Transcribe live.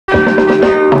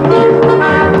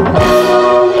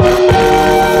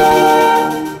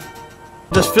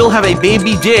Phil have a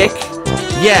baby dick?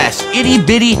 Yes, itty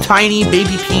bitty tiny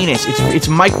baby penis. It's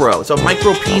micro. It's a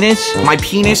micro penis. My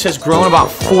penis has grown about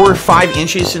 4 or 5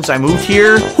 inches since I moved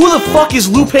here. Who the fuck is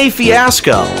Lupe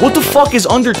Fiasco? What the fuck is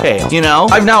Undertale? You know?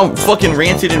 I've now fucking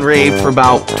ranted and raved for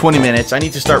about 20 minutes. I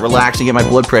need to start relaxing, get my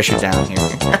blood pressure down here.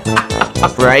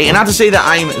 Right? And not to say that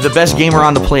I'm the best gamer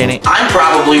on the planet. I'm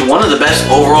probably one of the best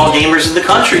overall gamers in the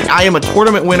country. I am a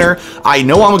tournament winner. I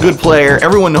know I'm a good player.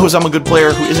 Everyone knows I'm a good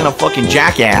player who isn't a fucking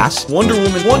jackass. Wonder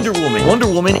Woman, Wonder Woman, Wonder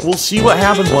Woman. We'll see what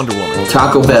happens, Wonder Woman.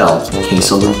 Taco Bell,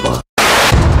 quesalupa.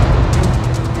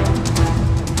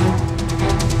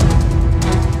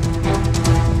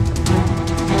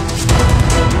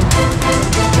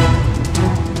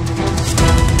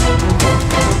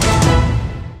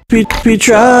 He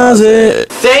tries it.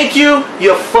 Thank you,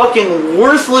 you fucking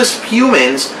worthless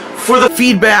humans, for the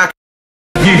feedback.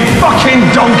 You fucking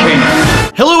donkey!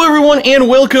 Hello everyone and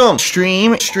welcome.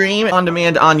 Stream on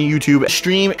demand on YouTube.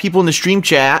 Stream people in the stream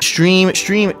chat. Stream.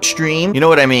 You know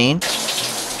what I mean?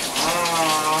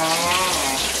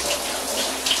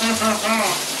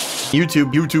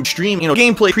 YouTube stream, you know,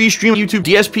 gameplay, pre-stream, YouTube,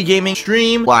 DSP gaming,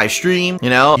 stream, live stream, you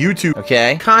know, YouTube,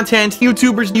 okay, content,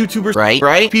 YouTubers,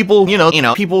 right, people, you know,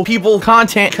 people,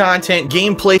 content,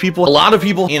 gameplay, people, a lot of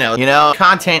people, you know,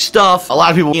 content, stuff, a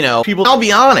lot of people, you know, people, I'll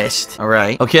be honest, all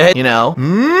right, okay, you know,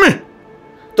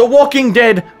 The Walking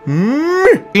Dead,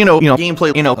 you know,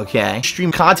 gameplay, you know, okay,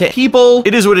 stream content, people,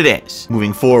 it is what it is,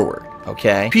 moving forward,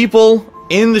 okay, people,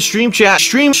 in the stream chat,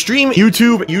 stream,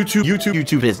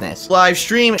 YouTube business. Live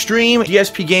stream,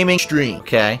 DSP gaming, stream,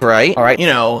 okay? Right? All right, you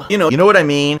know what I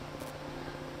mean.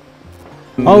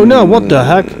 Oh no, what the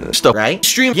heck? Stuff, right?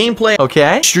 Stream, gameplay,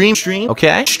 okay? Stream,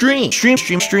 okay? Stream, okay?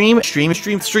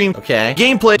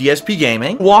 Gameplay, DSP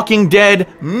gaming. Walking Dead,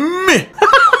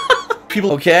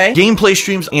 people, okay? Gameplay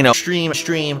streams, you know, stream,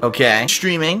 okay?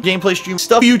 Streaming, gameplay stream,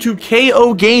 stuff, YouTube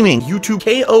KO Gaming, YouTube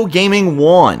KO Gaming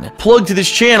 1. Plug to this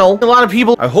channel. A lot of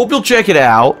people, I hope you'll check it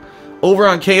out over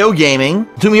on KO Gaming.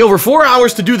 It took me over 4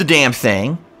 hours to do the damn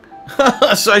thing.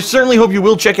 So I certainly hope you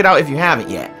will check it out if you haven't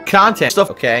yet. Content stuff,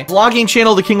 okay? Vlogging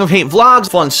channel, The King of Hate Vlogs,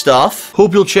 fun stuff.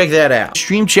 Hope you'll check that out.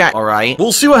 Stream chat, all right?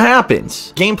 We'll see what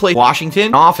happens. Gameplay,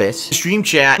 Washington, office, stream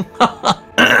chat.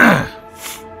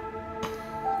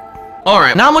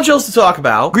 Alright, not much else to talk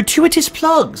about. Gratuitous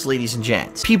plugs, ladies and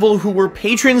gents. People who were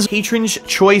Patron's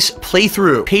Choice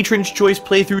Playthrough,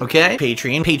 okay?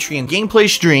 Patreon gameplay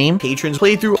stream, Patrons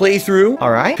playthrough,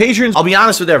 alright? Patrons, I'll be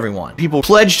honest with everyone. People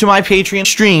pledge to my Patreon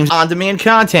streams, on-demand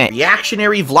content,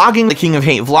 reactionary vlogging, The King of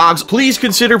Hate Vlogs. Please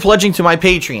consider pledging to my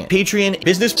Patreon. Patreon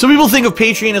business. Some people think of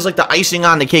Patreon as like the icing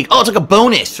on the cake. Oh, it's like a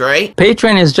bonus, right?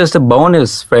 Patreon is just a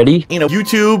bonus, Freddy. You know,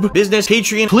 YouTube, business,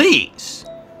 Patreon, please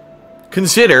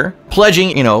consider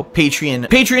pledging, you know,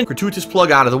 Patreon, gratuitous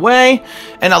plug out of the way.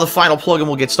 And now the final plug and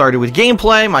we'll get started with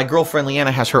gameplay. My girlfriend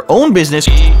Leanna has her own business.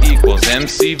 E equals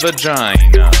MC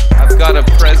Vagina. I've got a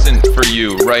present for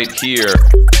you right here.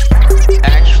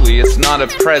 Actually, it's not a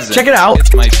present. Check it out.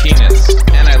 It's my penis.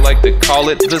 And I like to call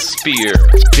it the spear.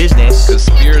 Business. The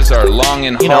spears are long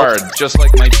and hard, just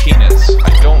like my penis.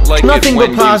 I don't like nothing it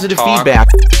when but positive you talk, feedback.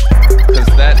 Cause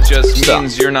that just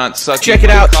means you're not sucking Check it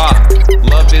my out. cock.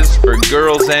 Love is for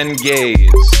girls and gays.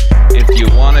 If you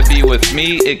wanna be with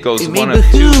me, it goes one of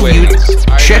two ways.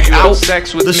 Check Either you out have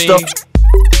sex with the me, stuff.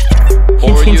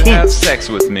 or you have sex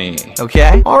with me.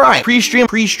 Okay. All right. Pre-stream.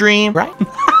 Right.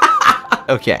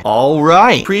 Okay. All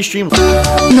right. Pre-stream. 090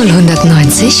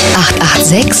 886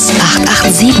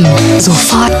 887.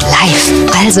 Sofort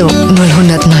live. Also 090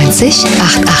 886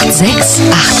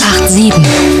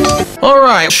 887. All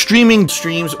right.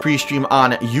 Streams, pre-stream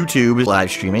on YouTube, live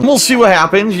streaming. We'll see what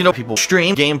happens. You know, people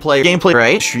stream, gameplay,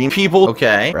 right? Stream people,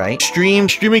 okay, right? Streaming,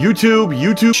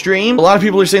 YouTube stream. A lot of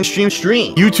people are saying stream,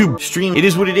 YouTube stream. It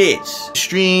is what it is.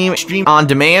 Stream on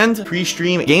demand,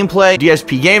 pre-stream, gameplay,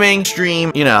 DSP gaming,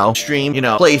 stream,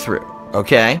 playthrough.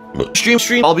 Okay.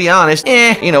 Stream, I'll be honest.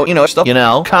 Stuff,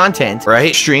 content,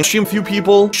 right? Stream, few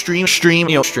people, stream,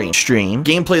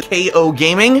 gameplay, KO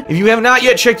Gaming. If you have not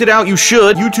yet checked it out, you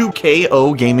should. YouTube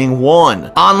KO Gaming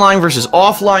 1. Online versus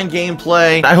offline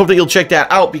gameplay. I hope that you'll check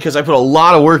that out because I put a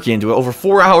lot of work into it. Over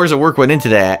 4 hours of work went into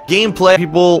that. Gameplay,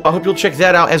 people, I hope you'll check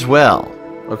that out as well.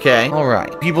 Okay, all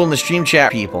right. People in the stream chat,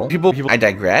 people. I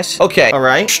digress. Okay, all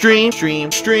right. Stream,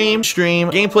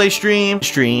 gameplay stream,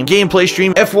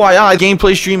 FYI,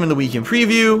 gameplay stream in the weekend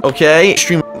preview. Okay,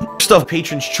 stream stuff,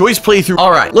 Patron's Choice Playthrough.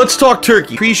 All right, let's talk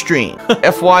turkey. Pre-stream,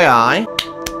 FYI.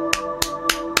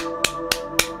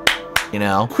 You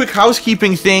know, quick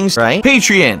housekeeping things, right?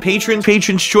 Patron's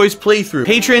Choice Playthrough.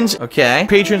 Patrons, okay.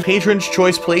 Patrons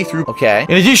Choice Playthrough, okay.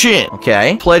 In addition,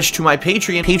 okay, pledge to my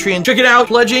Patreon. Check it out,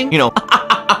 pledging, you know.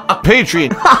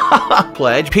 Patreon.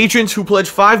 Pledge. Patrons who pledge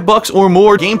 $5 or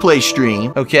more gameplay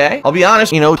stream. Okay. I'll be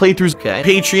honest, playthroughs. Okay.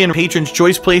 Patreon, Patron's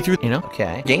Choice playthrough.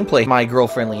 Okay. Gameplay. My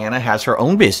girlfriend Leanna has her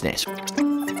own business.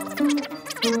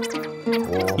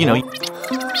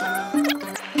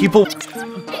 People,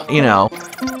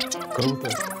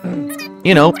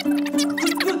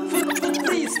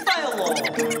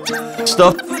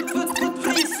 stuff,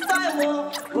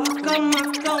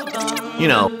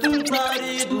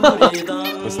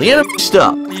 Leanna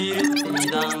stuff,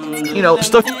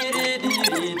 stuff.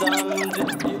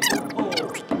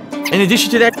 In addition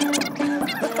to that,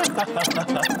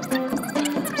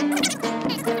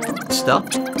 stuff.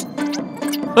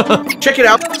 Check it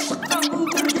out.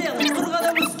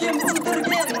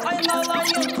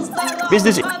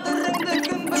 Business.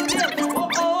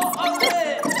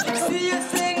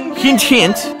 Hint,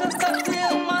 hint.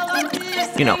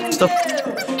 Stuff.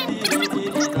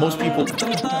 Most people.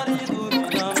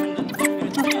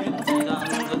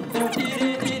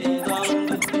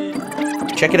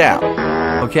 Check it out.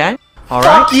 Okay? Alright.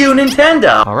 Fuck you,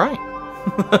 Nintendo! Alright.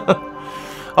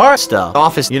 Alright, stuff.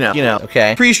 Office,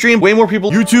 okay. Pre-stream, way more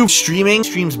people. YouTube, streaming,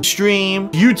 stream.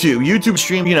 YouTube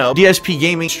stream, DSP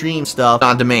gaming, stream stuff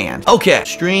on demand. Okay.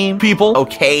 Stream, people,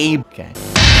 okay.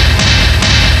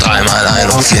 3 mal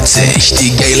 41,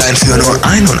 die Gayline für nur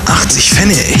 81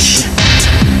 Pfennig.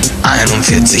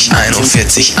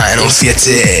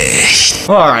 41.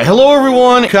 Alright, hello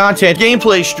everyone. Content,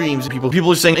 gameplay streams.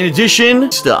 People are saying, in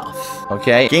addition, stuff.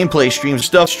 Okay, gameplay streams,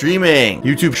 stuff, streaming.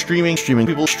 YouTube streaming.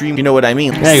 People stream, you know what I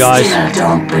mean. Hey guys. Still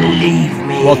don't believe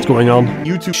me. What's going on?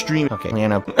 YouTube stream. Okay,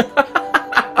 man up.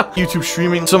 YouTube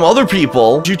streaming. Some other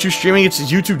people. YouTube streaming. It's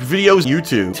YouTube videos.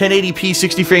 YouTube. 1080p,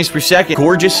 60 frames per second.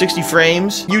 Gorgeous 60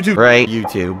 frames. YouTube. Right.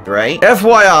 YouTube. Right.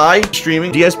 FYI.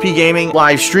 Streaming. DSP gaming.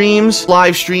 Live streams.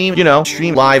 Live stream.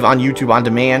 Stream live on YouTube on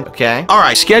demand. Okay.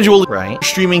 Alright. Schedule. Right.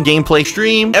 Streaming. Gameplay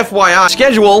stream. FYI.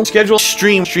 Schedule.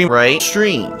 Stream. Right.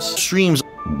 Streams.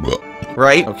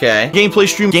 Right? Okay. Gameplay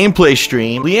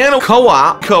stream. Leanna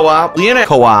co-op. Leanna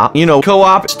co-op.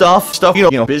 Co-op stuff,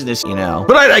 business,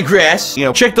 But I digress.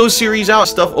 Check those series out.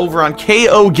 Stuff over on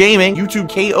KO Gaming. YouTube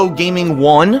KO Gaming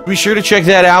 1. Be sure to check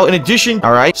that out. In addition,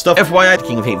 alright, stuff FYI,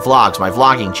 King of Hate Vlogs, my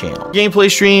vlogging channel.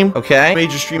 Gameplay stream. Okay.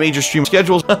 Major stream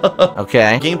schedules.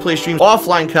 Okay. Gameplay streams.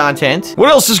 Offline content. What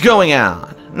else is going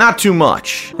on? Not too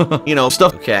much.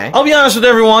 Stuff. Okay. I'll be honest with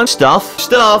everyone. Stuff.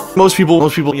 Most people,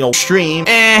 stream.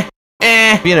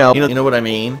 You know what I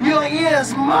mean. Your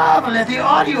ears marvel at the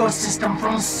audio system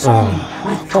from Sony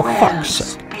with 12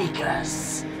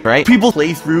 speakers. Right? People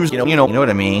playthroughs, you know what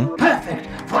I mean. Perfect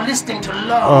for listening to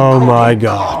long. Oh my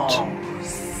god.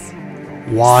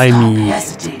 Why Stop me?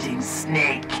 hesitating,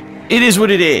 Snake. It is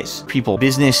what it is. People,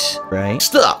 business, right?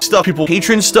 Stuff, people,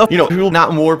 patron stuff, people,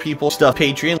 not more people, stuff,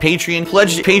 Patreon,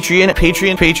 pledge,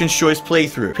 Patron's Choice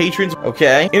playthrough, patrons,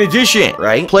 okay? In addition,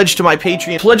 right? Pledging to my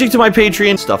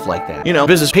Patreon, stuff like that.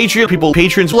 Business, Patreon, people,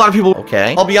 patrons, a lot of people,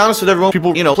 okay? I'll be honest with everyone,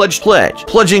 people,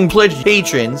 pledging,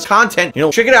 patrons, content,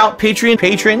 check it out, Patreon,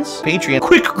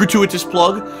 quick gratuitous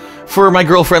plug for my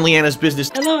girlfriend Leanna's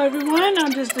business. Hello everyone, I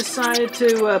just decided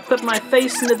to put my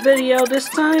face in the video this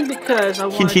time because I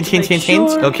wanted to make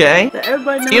sure okay. that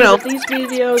everybody knows that these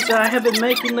videos I have been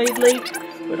making lately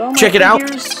with all my check it out.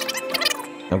 figures.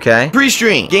 Okay.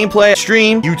 Pre-stream, gameplay,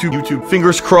 stream, YouTube,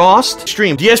 fingers crossed,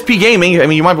 stream, DSP Gaming, I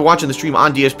mean, you might be watching the stream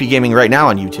on DSP Gaming right now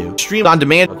on YouTube. Stream on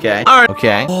demand, okay. Alright,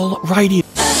 okay. Alrighty.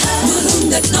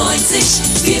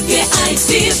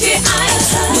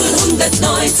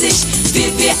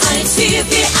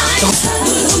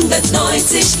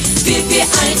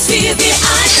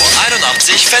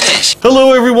 81 Pfennig.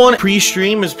 Hello everyone.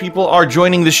 Pre-stream as people are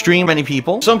joining the stream. Many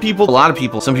people. Some people. A lot of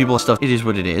people. Some people stuff. It is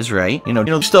what it is, right?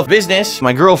 Stuff business.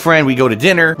 My girlfriend, we go to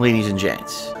dinner, ladies and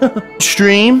gents.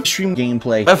 Stream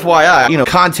gameplay. FYI,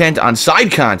 content on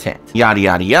side content. Yada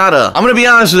yada yada. I'm gonna be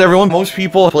honest with everyone. Most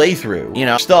people play through,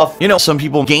 stuff. Some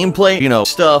people gameplay,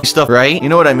 stuff, right? You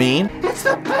know what I mean? It's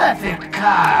the perfect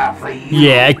car for you.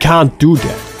 Yeah, I can't do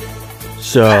that.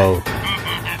 So...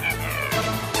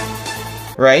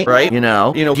 Right,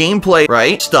 gameplay,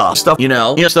 right, stuff, stuff,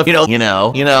 content,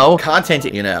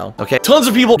 okay, tons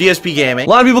of people, DSP gaming, a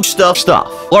lot of people,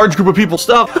 stuff, large group of people,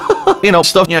 stuff,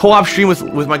 stuff, co-op stream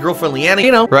with my girlfriend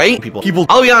Leanna, right, people,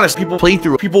 I'll be honest, people play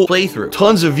through,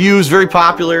 tons of views, very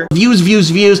popular,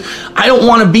 views, I don't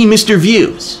want to be Mr.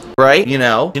 Views, right, you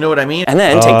know what I mean, and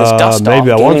then take this dust off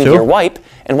maybe I want to. your wipe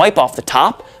and wipe off the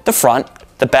top, the front,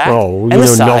 the back, Oh, and you the know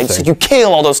sides, nothing. so you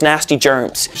kill all those nasty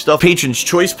germs. Stuff, Patron's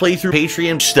Choice playthrough,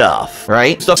 Patreon stuff,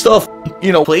 right? Stuff,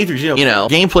 playthroughs,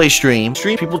 gameplay stream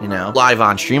people, live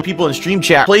on stream, people in stream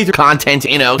chat, playthrough content,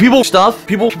 people, stuff,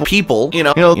 people, you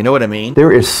know what I mean?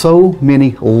 There is so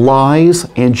many lies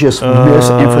and just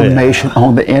misinformation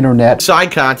on the internet.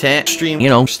 Side content, stream,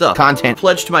 stuff, content,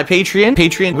 pledge to my Patreon,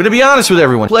 I'm gonna be honest with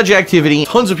everyone, pledge activity,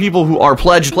 tons of people who are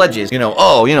pledges, pledging,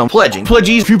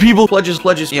 pledges, few people, pledges,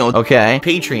 okay,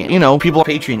 Patreon, people,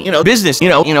 Patreon, business,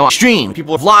 stream,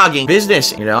 people vlogging,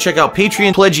 business, check out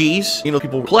Patreon pledges,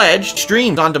 people pledged,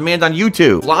 streams on demand on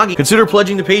YouTube, vlogging, consider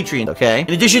pledging to Patreon, okay?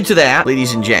 In addition to that,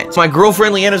 ladies and gents, my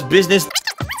girlfriend Leanna's business,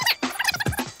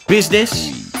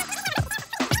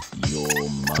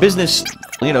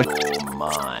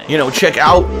 check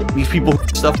out these people,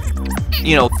 stuff,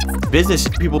 business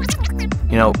people,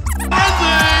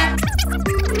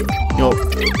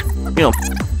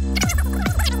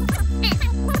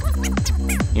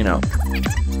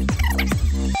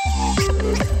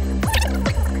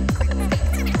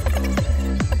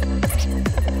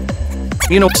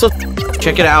 so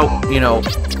check it out,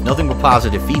 nothing but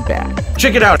positive feedback.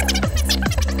 Check it out.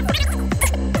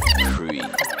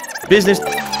 Business.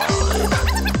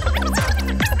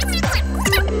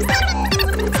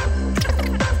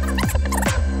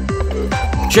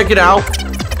 Check it out.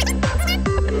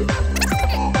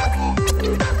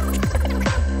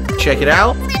 Check it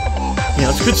out.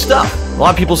 It's good stuff. A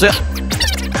lot of people say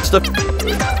stuff.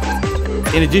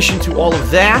 In addition to all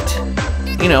of that,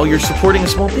 you're supporting a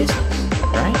small business,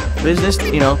 right? Business,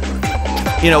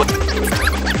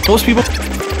 most people,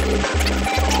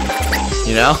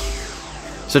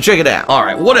 So check it out. All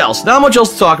right, what else? Not much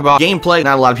else to talk about. Gameplay,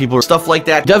 not a lot of people or stuff like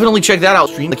that. Definitely check that out.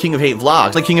 Stream The King of Hate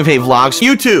Vlogs. The King of Hate Vlogs.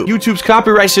 YouTube's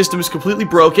copyright system is completely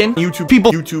broken. YouTube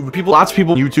people, lots of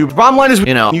people, YouTube. The bottom line is,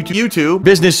 YouTube,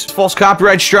 business, false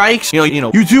copyright strikes.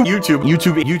 YouTube.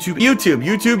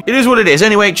 It is what it is.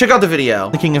 Anyway, check out the video.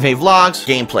 The King of Hate Vlogs.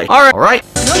 Gameplay. All right.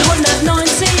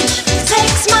 090,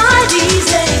 6 mal die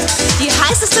 6. Die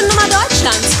heißeste Nummer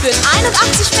Deutschlands für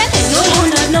 81 Pfennig.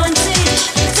 090,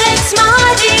 6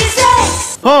 mal die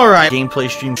 6. Alright, gameplay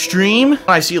stream.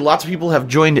 I see lots of people have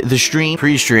joined the stream,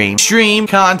 stream,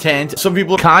 content, some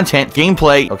people, content,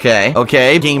 gameplay, okay,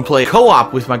 gameplay,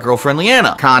 co-op with my girlfriend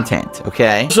Leanna, content,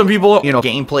 okay, some people,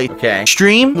 gameplay, okay,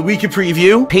 stream, the weekend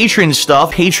preview, patron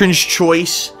stuff, patron's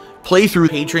choice, playthrough,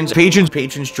 patrons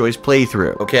choice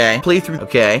playthrough, okay,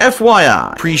 okay,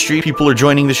 FYI, pre-stream, people are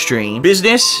joining the stream,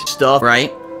 business stuff,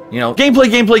 right? Gameplay,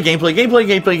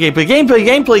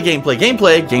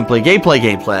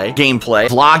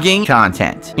 vlogging,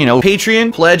 content,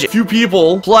 Patreon, pledge, a few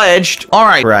people pledged,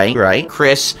 alright, right,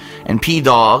 Chris and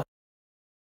P-Dog,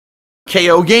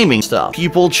 KO gaming stuff,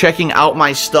 people checking out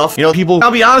my stuff, people,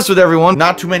 I'll be honest with everyone,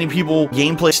 not too many people,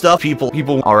 gameplay stuff, people,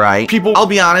 alright, people, I'll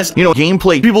be honest,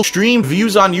 gameplay, people stream,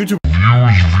 views on YouTube, views,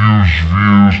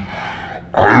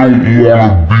 I don't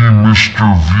wanna be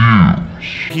Mr. Views.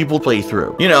 People play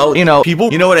through. People,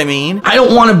 you know what I mean? I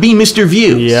don't want to be Mr.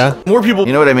 Views. Yeah. More people,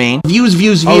 you know what I mean?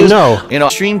 Views. Oh, no.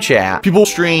 Stream chat. People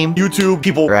stream. YouTube.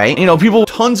 People, right? People,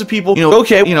 tons of people,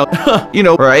 okay,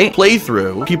 right? Play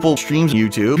through. People streams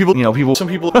YouTube. People, some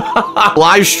people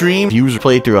live stream. Views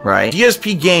play through, right?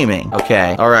 DSP gaming.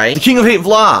 Okay. All right. The King of Hate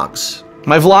Vlogs.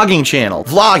 My vlogging channel.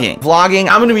 Vlogging.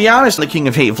 I'm gonna be honest, The King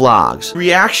of Hate Vlogs.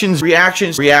 Reaction.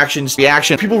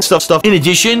 People stuff. In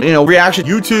addition, reaction.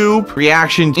 YouTube.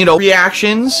 Reactions.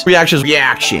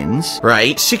 Reactions.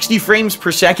 Right? 60 frames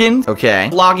per second. Okay.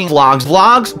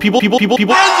 Vlogs. People.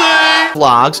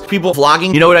 Vlogs. People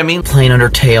vlogging. You know what I mean? Playing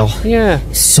Undertale. Yeah.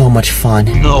 So much fun.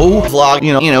 No.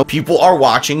 Vlog. People are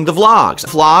watching the vlogs.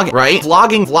 Vlog, right?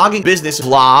 Vlogging business.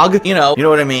 Vlog. You know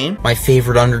what I mean? My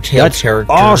favorite Undertale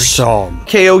character. Awesome.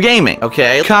 KO gaming,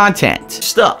 okay? Content.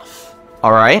 Stuff.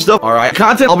 Alright?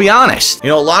 Content, I'll be honest.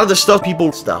 A lot of the stuff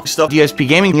stuff, DSP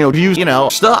gaming, views,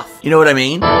 stuff. You know what I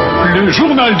mean? Le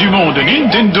journal du monde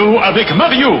Nintendo avec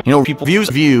Mario. People,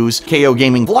 views, KO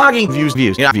gaming, vlogging, views,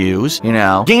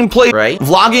 gameplay, right?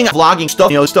 Vlogging,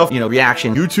 stuff,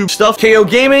 reaction, YouTube stuff, KO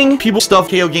gaming, people stuff,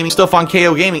 KO gaming, stuff on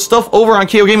KO gaming, stuff over on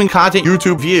KO gaming content,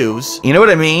 YouTube views. You know what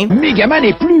I mean? Megaman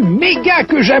est plus méga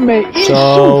que jamais. Il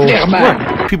souffle,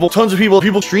 Herman. People, tons of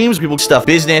people streams, people stuff,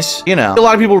 business, a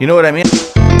lot of people, you know what I mean?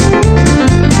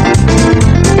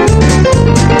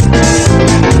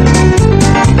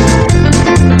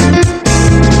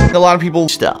 A lot of people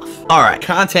stuff. Alright,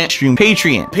 content stream,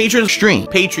 Patreon stream,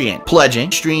 Patreon, pledging,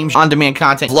 streams, on-demand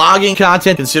content, vlogging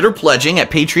content, consider pledging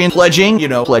at Patreon, pledging,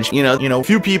 pledge,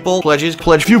 few people, pledge,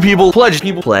 few people,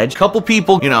 pledge, couple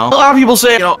people, a lot of people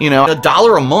say,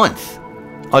 $1 a month.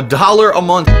 $1 a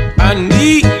month. I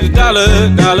need a dollar,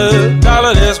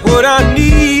 that's what I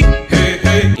need. Hey,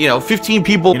 hey. You know, 15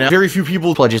 people, you know, very few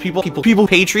people pledges. People,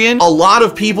 Patreon. A lot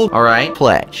of people, all right,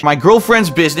 pledge. My girlfriend's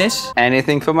business.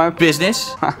 Anything for my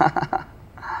Business.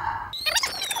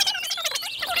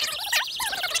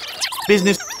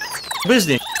 Business.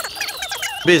 Business.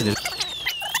 Business.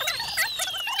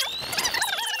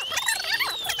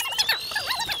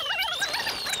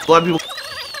 A lot of people.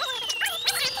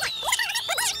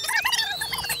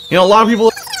 You know, a lot of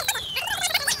people.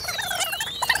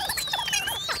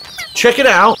 Check it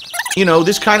out. You know,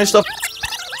 this kind of stuff.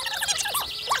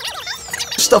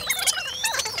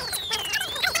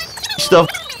 Stuff.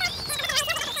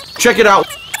 Check it out.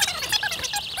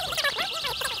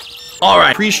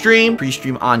 Alright, pre-stream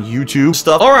on YouTube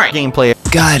stuff. Alright, Gameplay.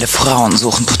 Geile Frauen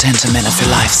suchen potente Männer für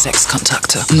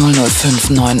Live-Sex-Kontakte.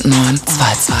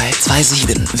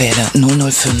 005992227. Wähle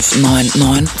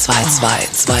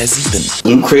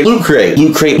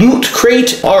 005992227. Loot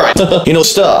crate. Alright. You know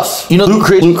stuff. You know loot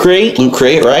crate,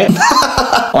 right?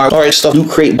 Alright, stuff.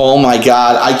 Loot crate. Oh my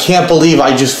god, I can't believe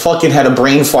I just fucking had a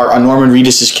brain fart on Norman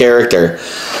Reedus' character.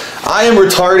 I am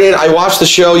retarded. I watched the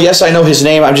show. Yes, I know his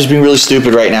name. I'm just being really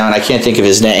stupid right now, and I can't think of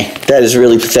his name. That is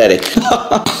really pathetic.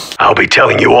 I'll be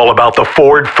telling you all about the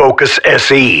Ford Focus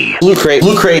SE. Blue crate,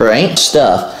 right?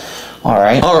 Stuff.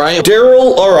 Alright.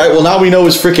 Daryl. Alright, well now we know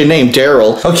his freaking name,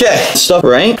 Daryl. Okay, stuff,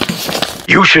 right?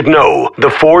 You should know, the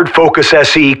Ford Focus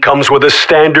SE comes with a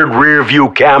standard rear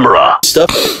view camera. Stuff.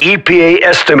 EPA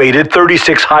estimated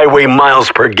 36 highway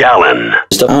miles per gallon.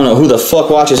 Stuff. I don't know who the fuck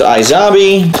watches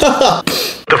iZombie.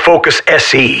 The Focus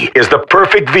SE is the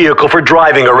perfect vehicle for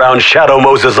driving around Shadow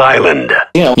Moses Island.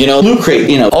 You know, loot crate,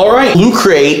 you know. Alright, loot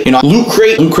crate, you know, loot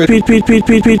crate.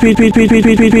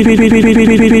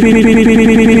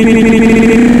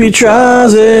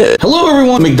 Hello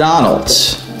everyone,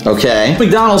 McDonald's. Okay.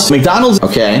 McDonald's.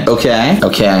 Okay.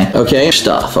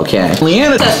 Stuff. Okay.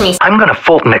 Leanna. I'm gonna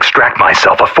Fulton extract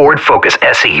myself a Ford Focus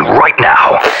SE right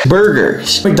now.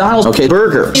 Burgers. McDonald's. Okay.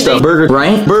 Burger. Stuff. Burger.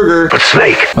 Right? Burger. But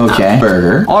snake. Okay.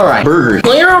 Burger. Alright. Burger.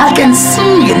 I can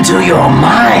see into your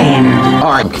mind.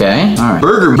 Alright. Okay. Alright.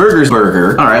 Burgers.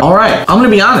 Alright. I'm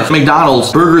gonna be honest.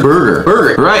 McDonald's. Burger.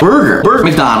 Right. Burger.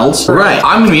 McDonald's. Right.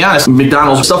 I'm gonna be honest.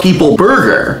 McDonald's. Stuff people.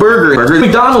 Burger.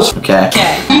 McDonald's. Okay.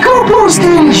 Go boost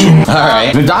engine.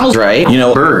 Alright. McDonald's. Right. You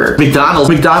know, burger.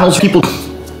 McDonald's people.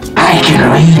 I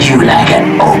can read you like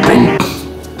an open.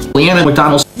 Leanna,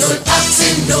 McDonald's.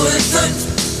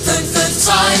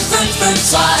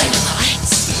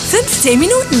 15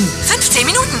 Minuten.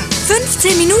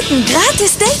 15 Minuten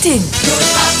gratis Dating.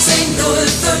 018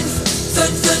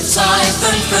 05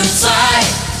 552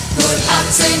 552.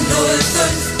 018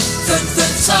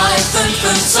 05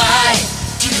 552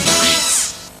 552.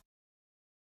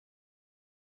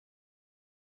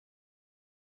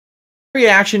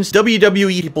 Reactions,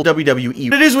 WWE people,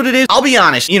 WWE. It is what it is. I'll be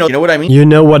honest. You know what I mean? You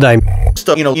know what I mean.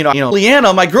 Stuff, you know,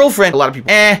 Leanna, my girlfriend, a lot of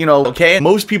people, you know, okay.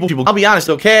 Most people, I'll be honest,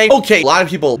 okay. A lot of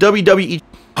people, WWE.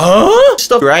 Huh?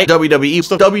 Stuff, right? WWE,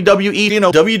 stuff, WWE, you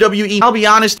know, WWE. I'll be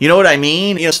honest, you know what I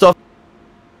mean? You know, stuff.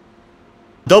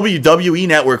 WWE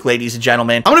Network, ladies and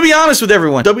gentlemen. I'm gonna be honest with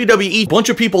everyone. WWE, bunch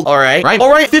of people, alright,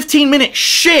 15-minute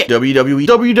shit.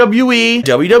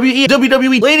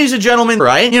 WWE, ladies and gentlemen,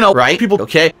 right? You know, right? People,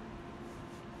 okay.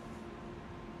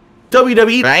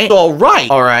 WWE, right?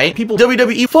 Alright, people,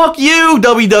 WWE, fuck you,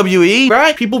 WWE,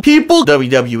 right? People, WWE, people,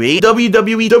 WWE,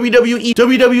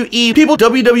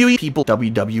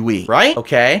 right?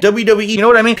 Okay, WWE, you know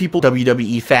what I mean? People,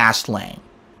 WWE, Fastlane.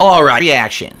 Alright,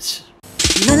 reactions.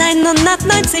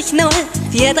 01990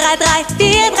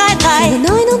 433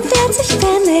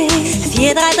 433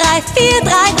 49 Pfennig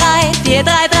 433 433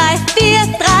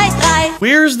 433.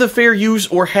 Where's the fair use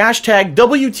or hashtag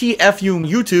WTFU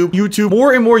YouTube?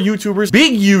 More and more YouTubers,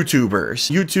 big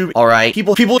YouTubers, YouTube. Alright,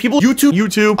 people,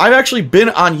 YouTube. I've actually been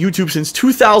on YouTube since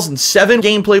 2007.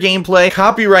 Gameplay,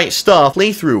 copyright stuff,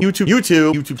 playthrough, YouTube,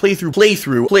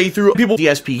 playthrough, people,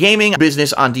 DSP Gaming,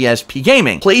 business on DSP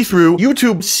Gaming, playthrough,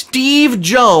 YouTube, Steve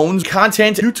Jones,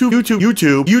 content,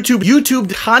 YouTube,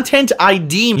 content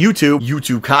ID,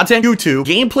 YouTube content,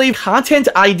 gameplay, content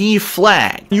ID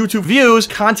flag, YouTube views,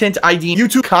 content ID,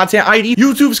 YouTube content ID,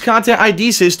 YouTube's content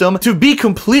ID system. To be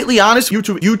completely honest,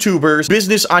 YouTubers,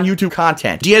 business on YouTube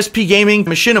content, DSP Gaming,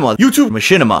 Machinima,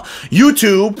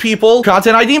 YouTube people,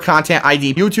 content ID,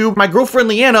 YouTube, my girlfriend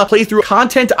Leanna, playthrough,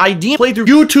 content ID,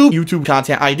 YouTube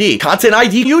content ID,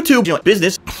 YouTube, you know,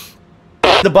 business.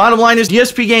 The bottom line is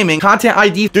DSP Gaming, content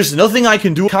ID. There's nothing I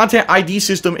can do. Content ID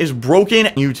system is broken.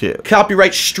 YouTube.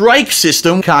 Copyright strike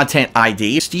system, content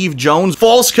ID. Steve Jones,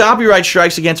 false copyright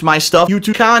strikes against my stuff.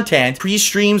 YouTube content,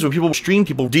 pre-streams when people stream,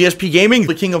 people. DSP Gaming,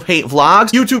 the king of hate vlogs.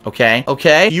 YouTube. Okay.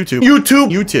 YouTube.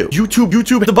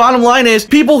 The bottom line is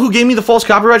people who gave me the false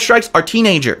copyright strikes are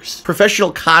teenagers,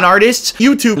 professional con artists.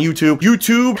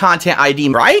 YouTube, content ID,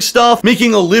 right? Stuff,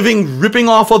 making a living, ripping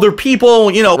off other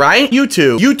people, you know, right?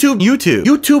 YouTube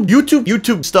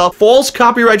stuff, false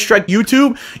copyright strike,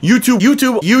 YouTube,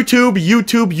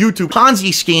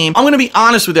 Ponzi scheme. I'm gonna be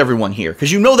honest with everyone here,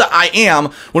 because you know that I am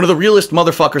one of the realest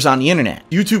motherfuckers on the internet.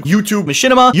 YouTube,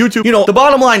 machinima, YouTube, you know, the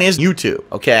bottom line is YouTube,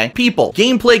 okay? People,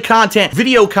 gameplay content,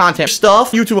 video content,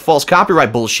 stuff, YouTube, false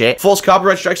copyright bullshit, false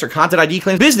copyright strikes or content ID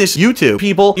claims, business, YouTube,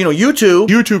 people, you know,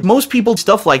 YouTube, most people,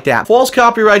 stuff like that, false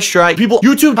copyright strike, people,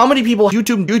 YouTube, how many people,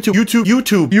 YouTube,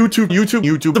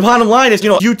 the bottom line is, you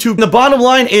know, YouTube, the bottom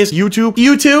line is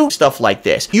YouTube, stuff like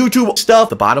this, YouTube stuff,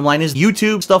 the bottom line is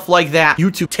YouTube, stuff like that,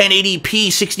 YouTube,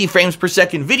 1080p, 60 frames per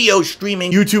second video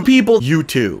streaming, YouTube, people,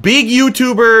 YouTube, big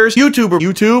YouTubers,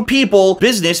 YouTube, people,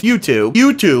 business, YouTube,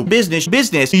 business,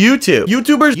 YouTube,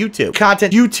 YouTubers, YouTube,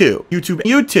 content,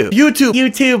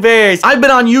 YouTubers. I've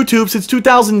been on YouTube since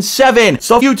 2007,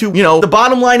 so YouTube, you know, the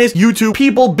bottom line is YouTube,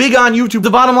 people, big on YouTube, the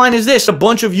bottom line is this, a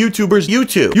bunch of YouTubers,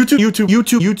 YouTube,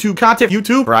 content,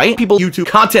 YouTube, right? People, YouTube,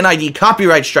 content ID,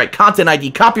 copyright strike,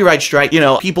 you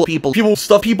know, people,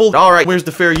 stuff, people, alright, where's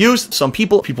the fair use? Some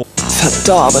people.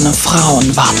 Verdorbene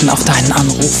Frauen warten auf deinen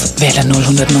Anruf. Wähle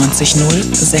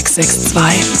 090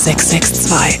 662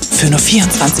 662 für nur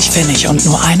 24 Pfennig und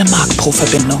nur eine Mark pro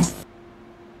Verbindung.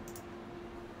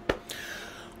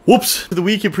 Whoops, the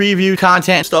weekend preview,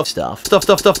 content, stuff.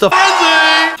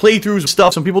 Playthroughs,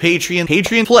 stuff, some people,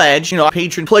 Patreon pledge, you know,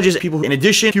 patron pledges, people, in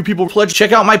addition, few people pledge,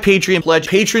 check out my Patreon pledge,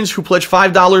 patrons who pledge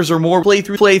 $5 or more, pledge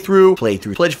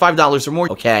 $5 or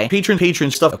more, okay,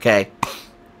 patron stuff, okay.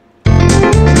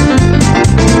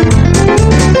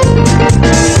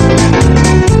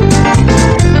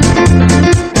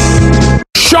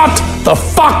 Shut the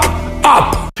fuck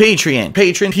up! Patron,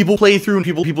 people play through, and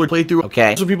people play through,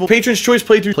 okay. So people, Patron's Choice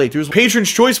playthroughs,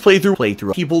 Patron's Choice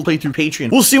playthrough, people play through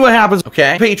Patreon. We'll see what happens,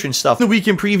 okay. Patron stuff, the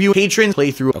weekend preview, Patron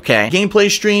playthrough, okay.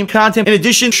 Gameplay stream, content, in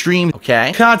addition, stream,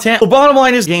 okay. Content, the bottom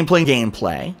line is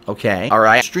gameplay, okay.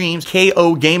 Alright, streams,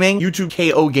 KO Gaming, YouTube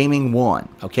KO Gaming 1,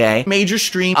 okay. Major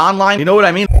stream, online, you know what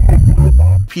I mean?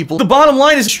 People, the bottom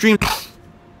line is stream.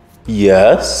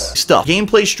 Yes. Stuff,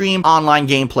 gameplay stream, online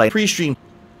gameplay, pre-stream.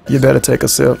 You better take a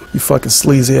sip, you fucking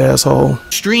sleazy asshole.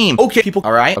 Stream. Okay, people.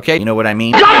 Alright, okay, you know what I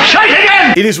mean? Don't say it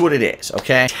again! It is what it is,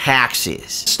 okay?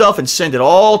 Taxes. Stuff and send it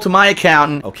all to my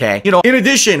accountant, okay? You know, in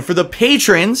addition, for the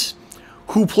patrons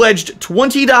who pledged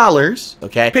 $20,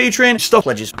 okay? Patron, stuff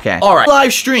pledges, okay? Alright,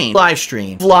 live stream,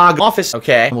 vlog, office,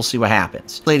 okay? And we'll see what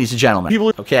happens. Ladies and gentlemen,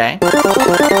 people, okay?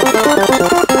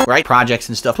 Right? Projects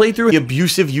and stuff. Playthrough, the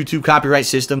abusive YouTube copyright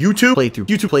system. YouTube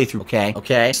playthrough,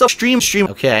 okay? Stuff, stream,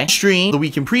 okay? Stream, the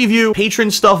weekend preview,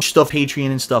 patron stuff,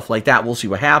 Patreon and stuff like that. We'll see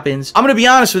what happens. I'm gonna be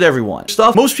honest with everyone.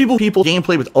 Stuff, most people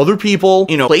gameplay with other people,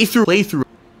 you know, playthrough.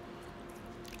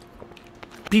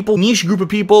 People, niche group of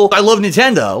people. I love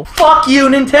Nintendo. Fuck you,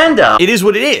 Nintendo. It is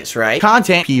what it is, right?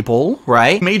 Content, people,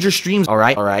 right? Major streams,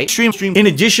 alright. Stream. In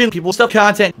addition, people, stuff,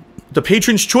 content. The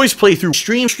Patron's Choice playthrough,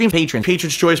 stream,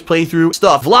 Patron's Choice playthrough,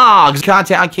 stuff, vlogs,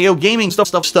 content on KO Gaming,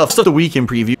 stuff, the weekend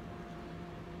preview.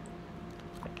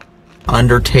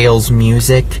 Undertale's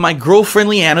music. My girlfriend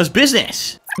Leanna's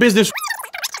business.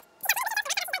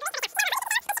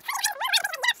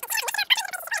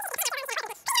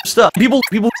 Stuff, people,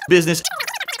 business.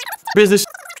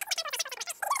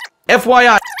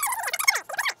 FYI.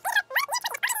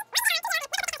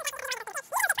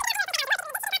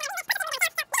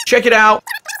 Check it out.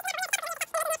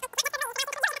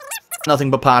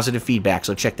 Nothing but positive feedback,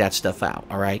 so check that stuff out,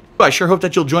 alright? I sure hope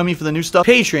that you'll join me for the new stuff.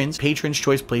 Patron's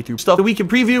Choice playthrough stuff, the weekend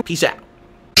preview. Peace out.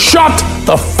 Shut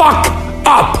the fuck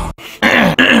up!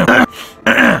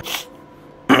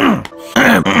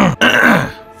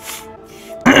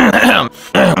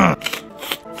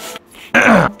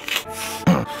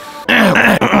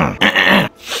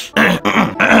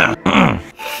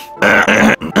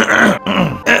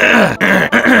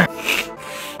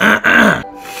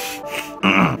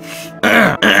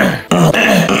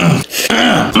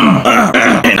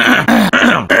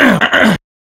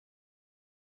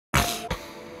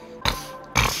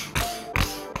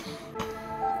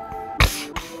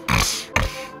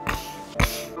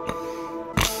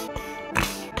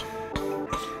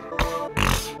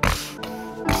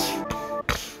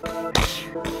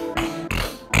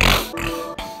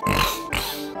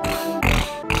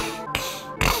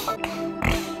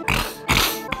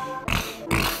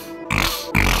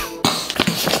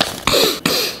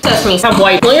 process me,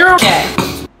 subway. Clear? Okay.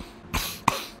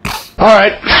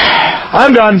 Alright,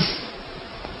 I'm done.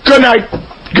 Good night.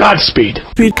 Godspeed.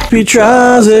 He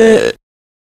tries it.